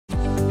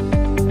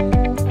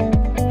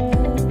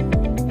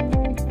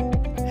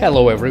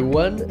Hello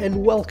everyone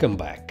and welcome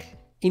back.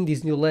 In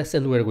this new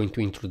lesson we're going to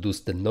introduce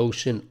the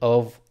notion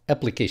of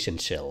application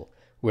shell.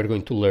 We're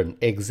going to learn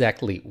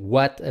exactly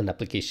what an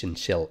application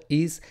shell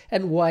is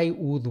and why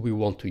would we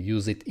want to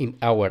use it in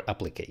our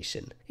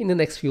application. In the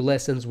next few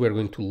lessons we're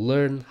going to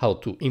learn how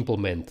to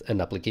implement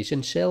an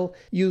application shell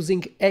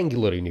using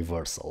Angular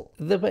Universal.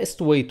 The best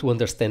way to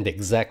understand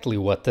exactly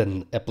what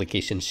an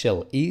application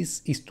shell is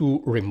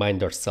to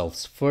remind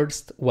ourselves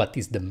first what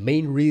is the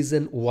main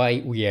reason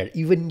why we are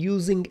even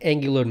using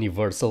Angular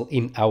Universal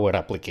in our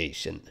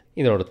application.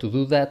 In order to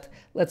do that,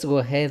 let's go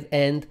ahead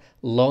and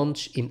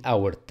launch in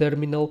our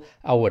terminal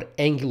our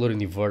Angular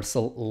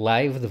Universal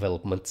live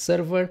development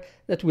server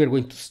that we are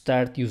going to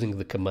start using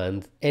the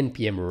command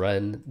npm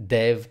run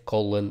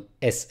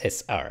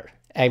dev:/ssr.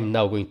 I'm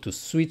now going to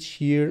switch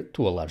here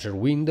to a larger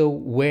window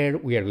where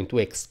we are going to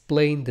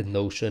explain the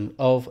notion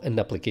of an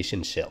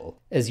application shell.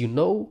 As you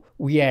know,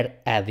 we are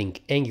adding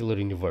Angular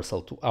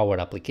Universal to our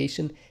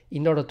application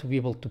in order to be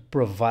able to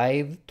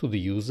provide to the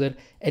user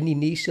an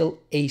initial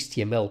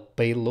HTML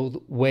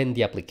payload when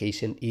the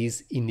application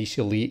is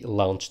initially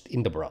launched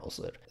in the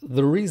browser.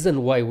 The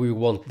reason why we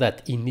want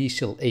that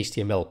initial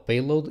HTML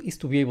payload is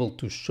to be able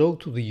to show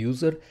to the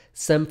user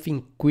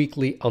something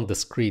quickly on the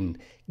screen,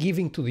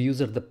 giving to the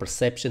user the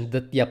perception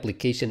that the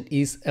application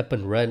is up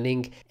and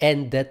running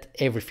and that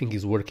everything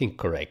is working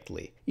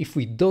correctly. If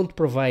we don't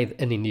provide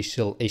an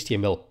initial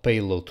HTML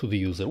payload to the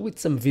user with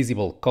some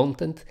visible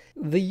content,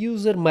 the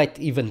user might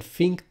even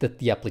think that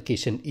the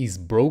application is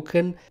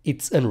broken,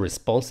 it's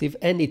unresponsive,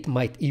 and it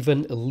might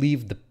even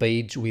leave the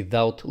page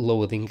without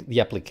loading the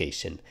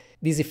application.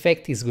 This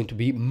effect is going to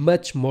be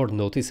much more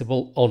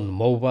noticeable on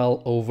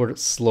mobile over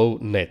slow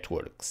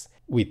networks.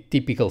 With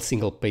typical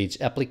single-page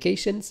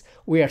applications,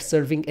 we are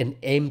serving an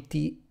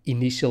empty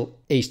initial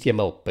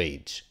HTML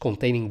page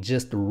containing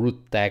just the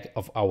root tag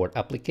of our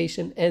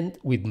application and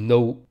with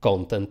no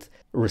content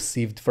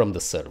received from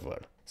the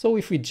server. So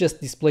if we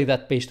just display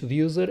that page to the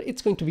user,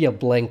 it's going to be a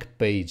blank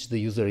page. The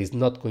user is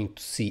not going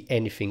to see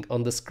anything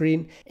on the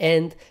screen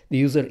and the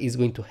user is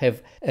going to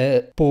have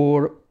a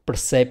poor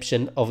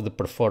perception of the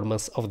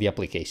performance of the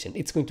application.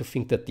 It's going to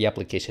think that the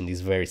application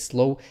is very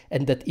slow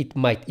and that it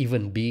might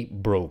even be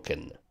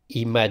broken.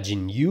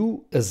 Imagine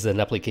you, as an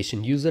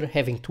application user,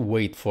 having to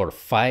wait for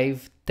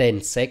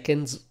 5-10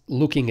 seconds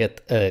looking at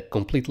a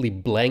completely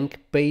blank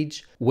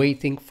page,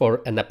 waiting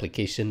for an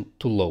application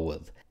to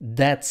load.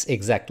 That's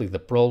exactly the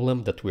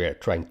problem that we are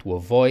trying to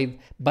avoid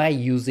by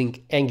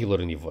using Angular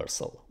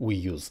Universal. We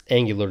use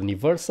Angular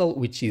Universal,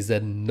 which is a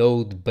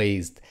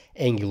node-based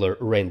Angular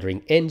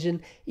rendering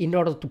engine, in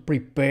order to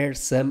prepare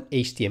some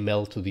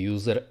HTML to the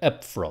user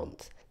up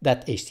front.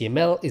 That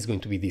HTML is going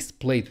to be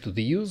displayed to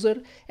the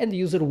user and the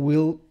user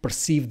will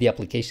perceive the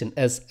application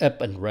as up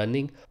and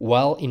running,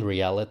 while in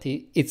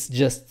reality it's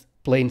just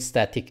plain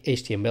static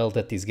HTML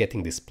that is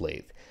getting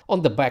displayed.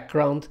 On the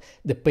background,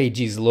 the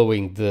page is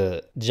loading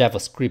the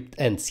JavaScript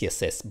and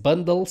CSS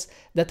bundles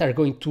that are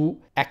going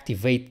to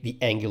activate the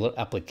Angular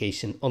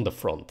application on the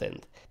front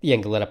end. The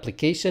Angular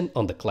application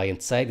on the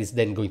client side is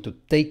then going to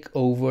take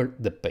over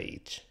the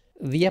page.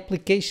 The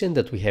application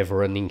that we have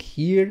running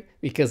here,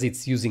 because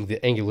it's using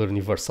the Angular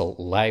Universal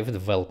Live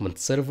Development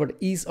Server,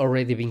 is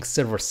already being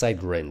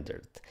server-side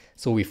rendered.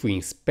 So if we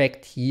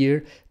inspect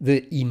here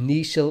the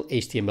initial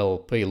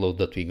HTML payload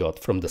that we got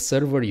from the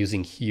server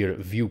using here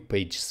view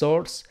page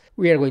source,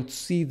 we are going to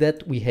see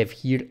that we have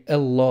here a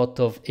lot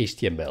of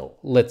HTML.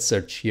 Let's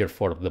search here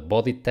for the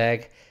body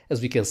tag.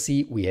 As we can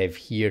see, we have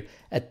here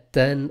a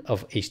ton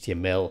of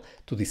HTML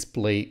to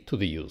display to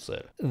the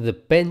user.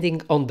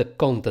 Depending on the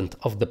content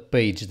of the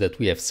page that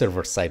we have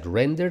server-side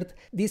rendered,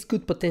 this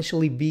could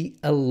potentially be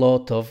a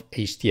lot of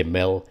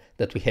HTML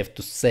that we have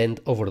to send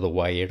over the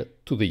wire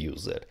to the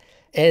user.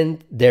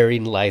 And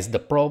therein lies the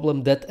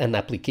problem that an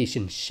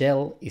application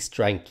shell is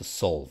trying to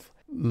solve.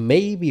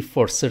 Maybe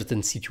for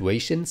certain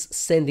situations,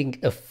 sending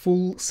a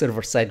full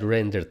server-side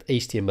rendered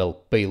HTML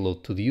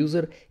payload to the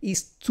user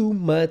is too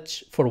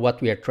much for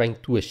what we are trying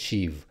to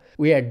achieve.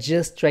 We are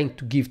just trying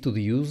to give to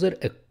the user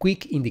a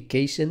quick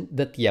indication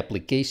that the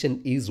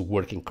application is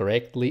working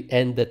correctly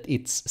and that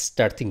it's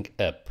starting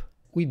up.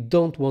 We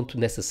don't want to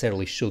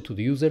necessarily show to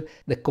the user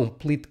the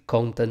complete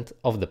content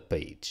of the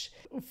page.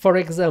 For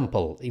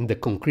example, in the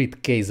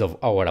concrete case of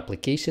our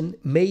application,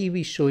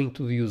 maybe showing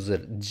to the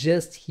user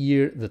just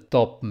here the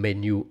top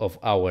menu of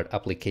our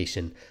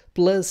application,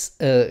 plus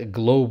a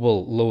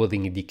global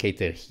loading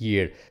indicator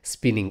here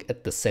spinning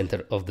at the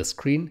center of the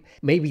screen,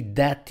 maybe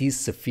that is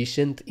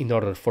sufficient in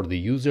order for the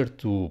user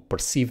to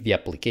perceive the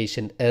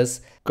application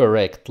as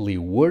correctly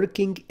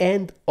working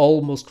and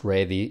almost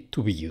ready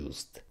to be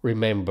used.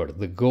 Remember,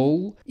 the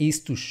goal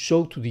is to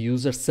show to the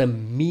user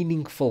some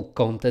meaningful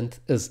content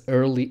as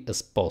early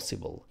as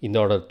possible in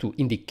order to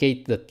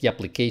indicate that the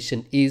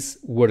application is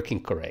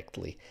working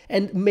correctly.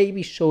 And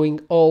maybe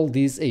showing all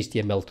this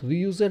HTML to the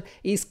user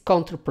is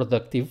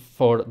counterproductive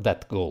for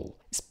that goal.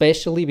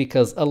 especially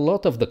because a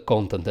lot of the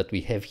content that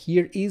we have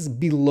here is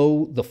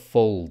below the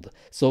fold,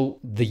 so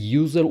the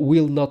user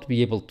will not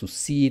be able to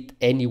see it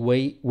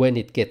anyway when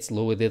it gets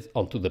loaded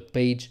onto the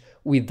page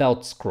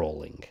without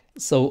scrolling.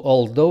 So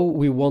although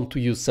we want to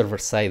use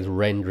server-side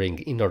rendering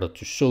in order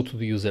to show to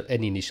the user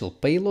an initial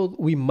payload,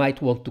 we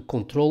might want to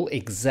control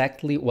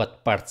exactly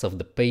what parts of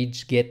the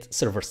page get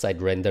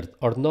server-side rendered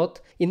or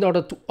not in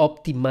order to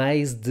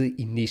optimize the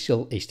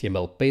initial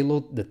HTML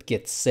payload that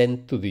gets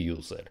sent to the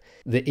user.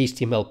 The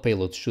HTML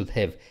payload should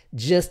have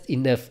just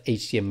enough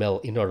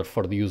HTML in order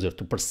for the user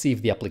to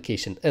perceive the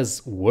application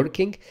as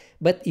working,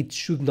 but it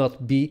should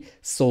not be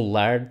so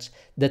large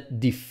that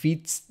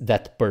defeats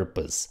that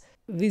purpose.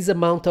 This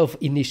amount of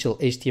initial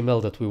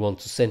HTML that we want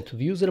to send to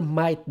the user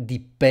might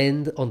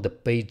depend on the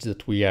page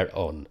that we are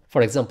on.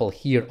 For example,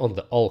 here on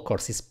the All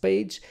Courses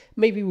page,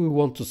 maybe we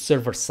want to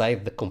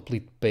server-side the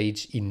complete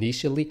page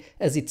initially,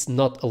 as it's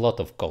not a lot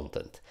of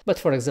content. But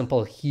for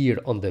example, here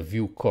on the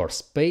View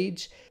Course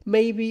page,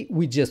 maybe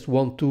we just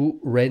want to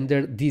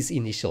render this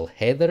initial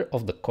header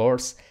of the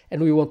course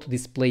and we want to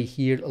display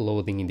here a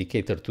loading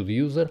indicator to the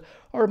user,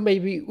 or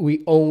maybe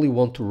we only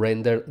want to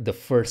render the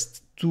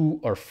first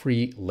 2 or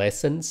 3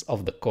 lessons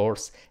of the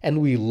course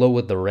and we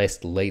load the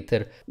rest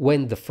later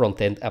when the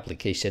front-end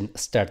application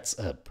starts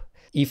up.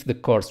 If the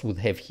course would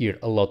have here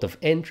a lot of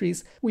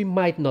entries, we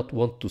might not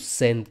want to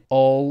send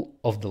all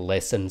of the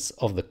lessons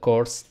of the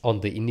course on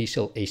the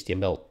initial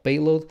HTML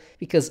payload,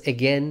 because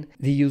again,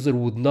 the user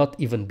would not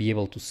even be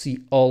able to see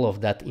all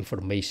of that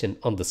information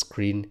on the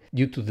screen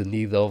due to the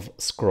need of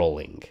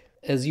scrolling.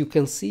 As you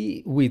can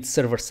see, with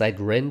server-side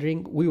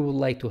rendering, we would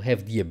like to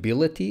have the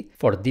ability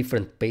for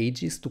different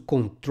pages to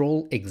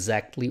control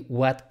exactly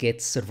what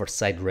gets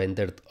server-side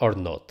rendered or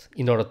not,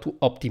 in order to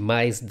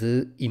optimize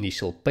the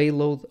initial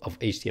payload of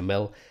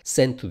HTML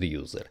sent to the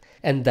user.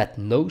 And that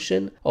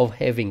notion of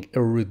having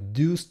a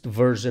reduced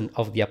version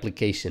of the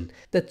application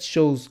that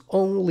shows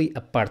only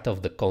a part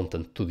of the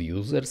content to the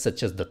user,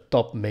 such as the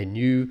top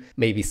menu,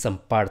 maybe some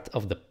part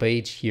of the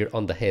page here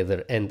on the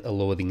header and a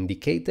loading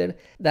indicator,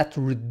 that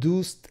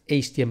reduced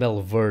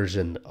HTML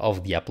version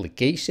of the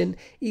application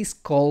is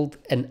called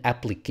an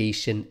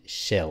application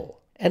shell.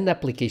 An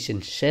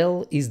application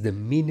shell is the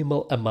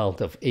minimal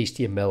amount of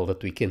HTML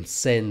that we can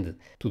send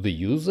to the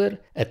user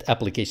at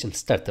application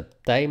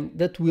startup time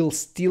that will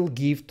still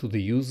give to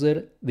the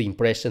user the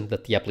impression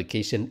that the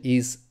application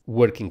is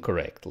working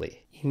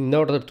correctly. In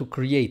order to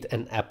create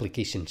an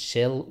application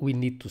shell, we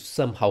need to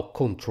somehow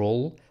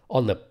control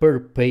on a per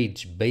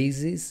page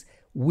basis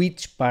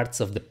which parts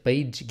of the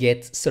page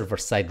get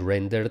server-side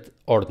rendered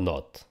or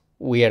not.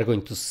 We are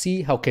going to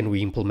see how can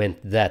we implement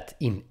that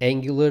in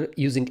Angular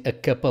using a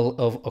couple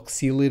of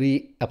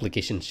auxiliary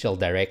application shell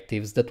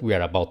directives that we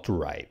are about to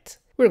write.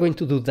 We're going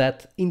to do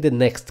that in the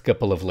next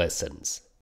couple of lessons.